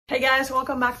Hey guys,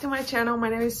 welcome back to my channel. My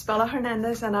name is Spela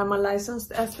Hernandez and I'm a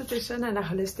licensed esthetician and a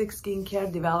holistic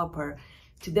skincare developer.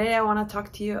 Today I want to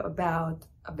talk to you about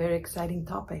a very exciting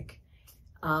topic.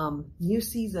 New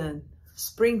season,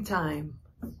 springtime,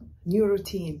 new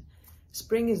routine.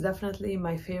 Spring is definitely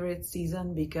my favorite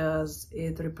season because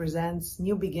it represents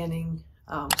new beginning,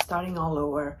 starting all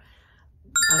over.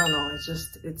 I don't know,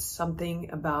 it's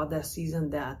something about that season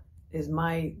that is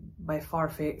my by far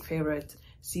favorite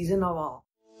season of all.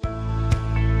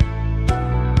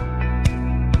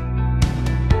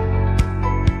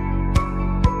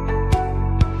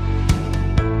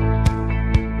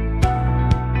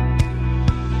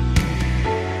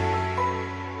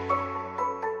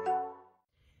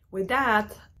 With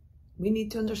that, we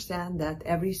need to understand that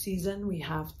every season we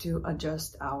have to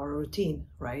adjust our routine,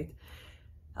 right?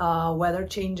 Weather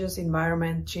changes,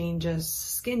 environment changes,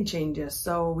 skin changes.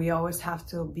 So we always have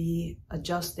to be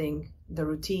adjusting the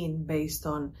routine based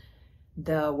on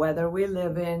the weather we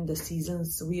live in, the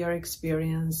seasons we are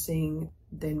experiencing,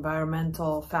 the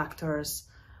environmental factors,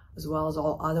 as well as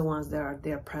all other ones that are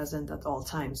there present at all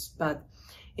times. But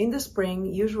in the spring,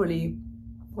 usually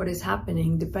what is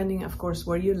happening, depending of course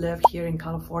where you live, here in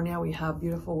California we have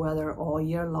beautiful weather all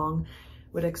year long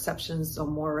with exceptions of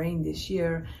more rain this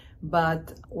year.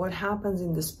 But what happens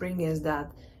in the spring is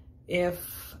that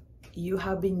if you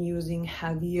have been using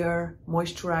heavier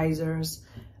moisturizers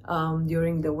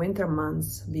during the winter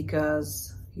months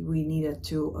because we needed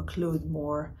to include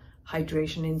more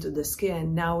hydration into the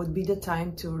skin, now would be the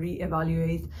time to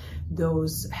reevaluate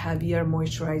those heavier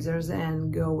moisturizers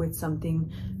and go with something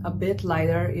a bit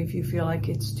lighter if you feel like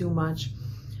it's too much.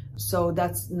 So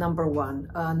that's number one.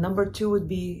 Number two would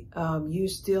be you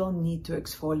still need to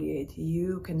exfoliate.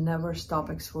 You can never stop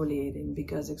exfoliating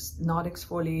because not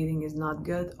exfoliating is not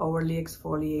good. Overly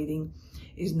exfoliating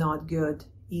is not good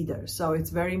either. So it's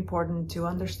very important to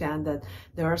understand that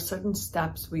there are certain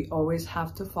steps we always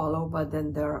have to follow, but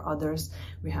then there are others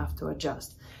we have to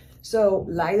adjust. So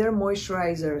lighter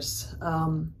moisturizers.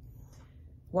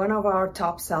 One of our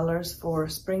top sellers for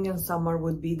spring and summer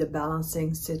would be the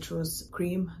Balancing Citrus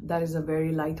Cream. That is a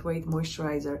very lightweight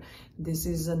moisturizer. This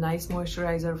is a nice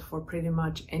moisturizer for pretty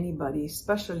much anybody,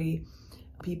 especially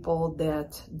people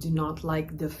that do not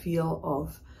like the feel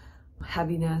of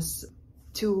heaviness,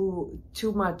 too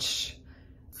much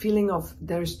feeling of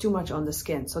there's too much on the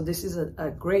skin. So this is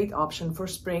a great option for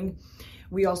spring.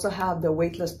 We also have the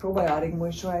Weightless Probiotic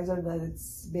Moisturizer that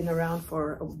it's been around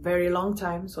for a very long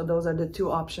time. So those are the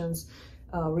two options.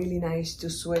 Really nice to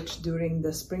switch during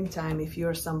the springtime if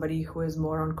you're somebody who is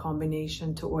more on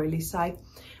combination to oily side.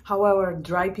 However,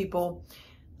 dry people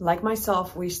like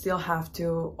myself, we still have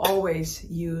to always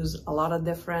use a lot of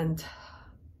different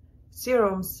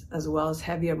serums as well as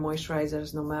heavier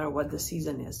moisturizers no matter what the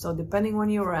season is. So depending when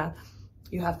you're at,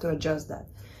 you have to adjust that.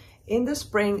 In the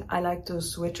spring, I like to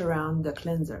switch around the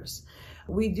cleansers.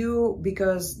 We do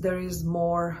because there is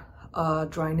more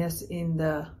dryness in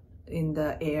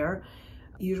the air.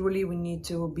 Usually we need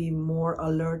to be more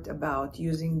alert about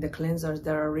using the cleansers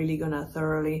that are really gonna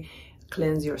thoroughly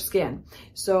cleanse your skin.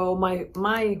 So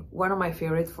one of my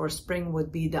favorite for spring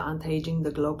would be the Anti-Aging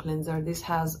The Glow Cleanser. This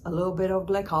has a little bit of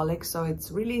glycolic, so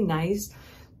it's really nice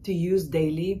to use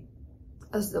daily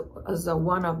as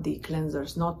one of the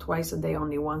cleansers, not twice a day,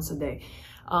 only once a day,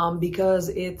 because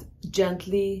it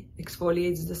gently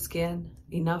exfoliates the skin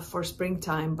enough for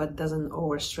springtime but doesn't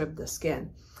overstrip the skin.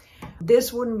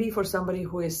 This wouldn't be for somebody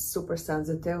who is super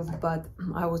sensitive, but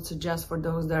I would suggest for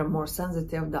those that are more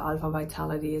sensitive, the Alpha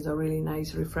Vitality is a really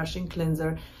nice refreshing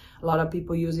cleanser. A lot of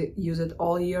people use it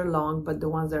all year long, but the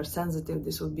ones that are sensitive,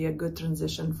 this would be a good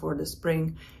transition for the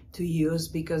spring to use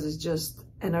because it just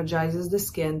energizes the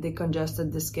skin,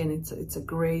 decongested the skin. It's a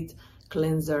great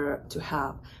cleanser to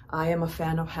have. I am a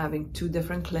fan of having two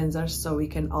different cleansers so we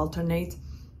can alternate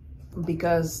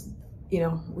because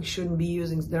we shouldn't be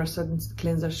using, there are certain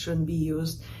cleansers shouldn't be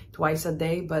used twice a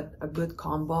day, but a good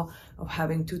combo of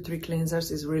having 2-3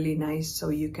 cleansers is really nice so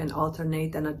you can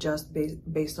alternate and adjust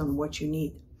based on what you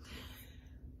need.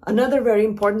 Another very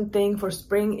important thing for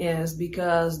spring is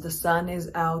because the sun is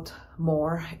out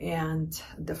more and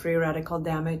the free radical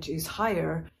damage is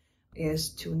higher, is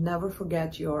to never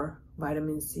forget your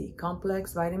vitamin C.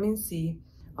 Complex vitamin C.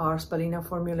 Our Spalina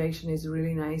formulation is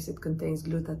really nice. It contains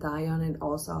glutathione and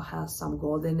also has some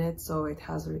gold in it, so it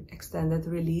has extended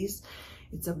release.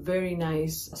 It's a very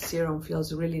nice serum,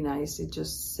 feels really nice. It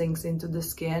just sinks into the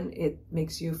skin. It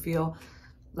makes you feel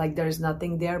like there's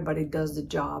nothing there, but it does the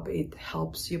job. It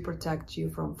helps you protect you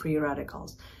from free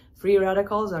radicals. Free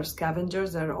radicals are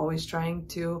scavengers that are always trying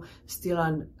to steal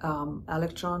an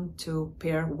electron to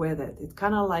pair with it. It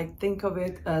kind of like, think of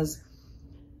it as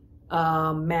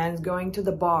man's going to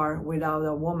the bar without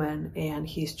a woman and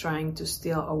he's trying to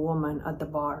steal a woman at the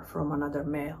bar from another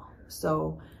male.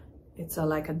 So it's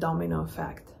like a domino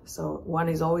effect. So one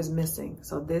is always missing.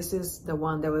 So this is the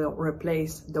one that will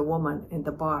replace the woman in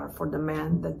the bar for the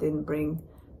man that didn't bring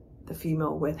the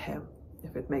female with him,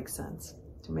 if it makes sense,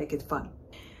 to make it fun.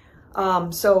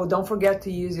 So don't forget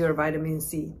to use your vitamin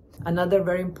C. Another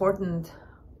very important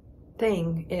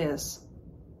thing is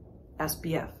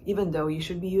SPF. Even though you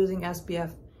should be using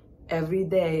SPF every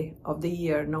day of the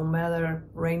year, no matter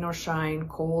rain or shine,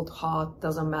 cold, hot,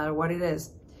 doesn't matter what it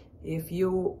is. If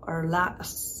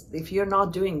you're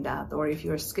not doing that, or if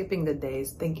you're skipping the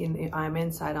days thinking I'm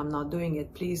inside, I'm not doing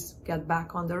it, please get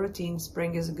back on the routine.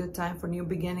 Spring is a good time for new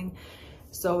beginning.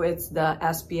 So it's the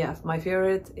SPF. My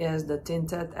favorite is the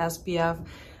tinted SPF.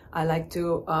 I like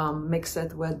to mix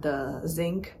it with the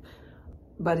zinc,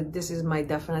 but this is my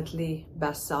definitely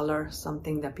bestseller,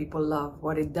 something that people love.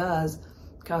 What it does,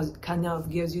 kind of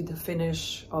gives you the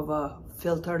finish of a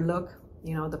filter look,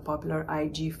 you know, the popular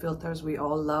IG filters we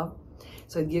all love.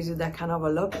 So it gives you that kind of a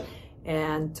look.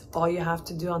 And all you have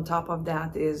to do on top of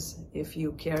that is, if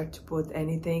you care to put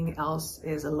anything else,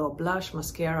 is a little blush,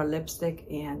 mascara, lipstick,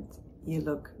 and you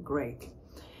look great.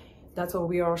 That's what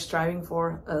we are striving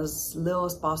for, as little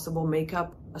as possible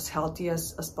makeup, as healthy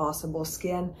as possible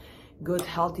skin, good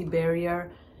healthy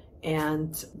barrier,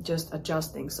 and just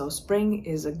adjusting. So spring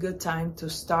is a good time to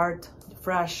start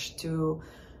fresh, to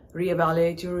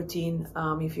reevaluate your routine.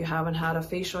 If you haven't had a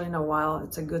facial in a while,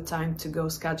 it's a good time to go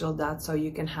schedule that so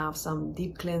you can have some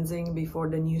deep cleansing before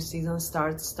the new season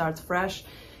starts. Start fresh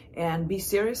and be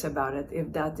serious about it.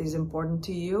 If that is important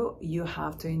to you, you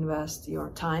have to invest your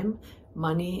time,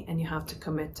 money, and you have to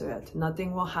commit to it.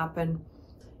 Nothing will happen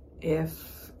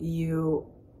if you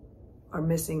are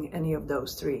missing any of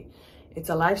those three. It's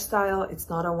a lifestyle. It's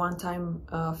not a one-time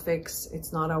fix.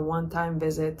 It's not a one-time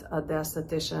visit at the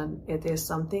esthetician. It is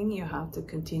something you have to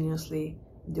continuously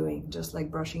doing, just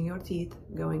like brushing your teeth,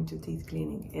 going to teeth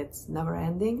cleaning. It's never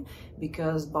ending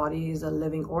because body is a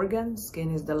living organ.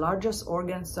 Skin is the largest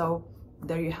organ. So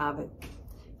there you have it.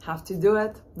 Have to do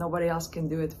it. Nobody else can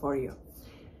do it for you.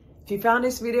 If you found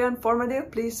this video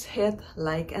informative, please hit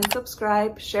like and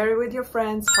subscribe. Share it with your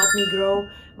friends. Help me grow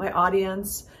my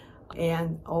audience.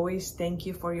 And always thank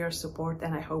you for your support,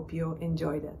 and I hope you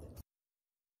enjoyed it.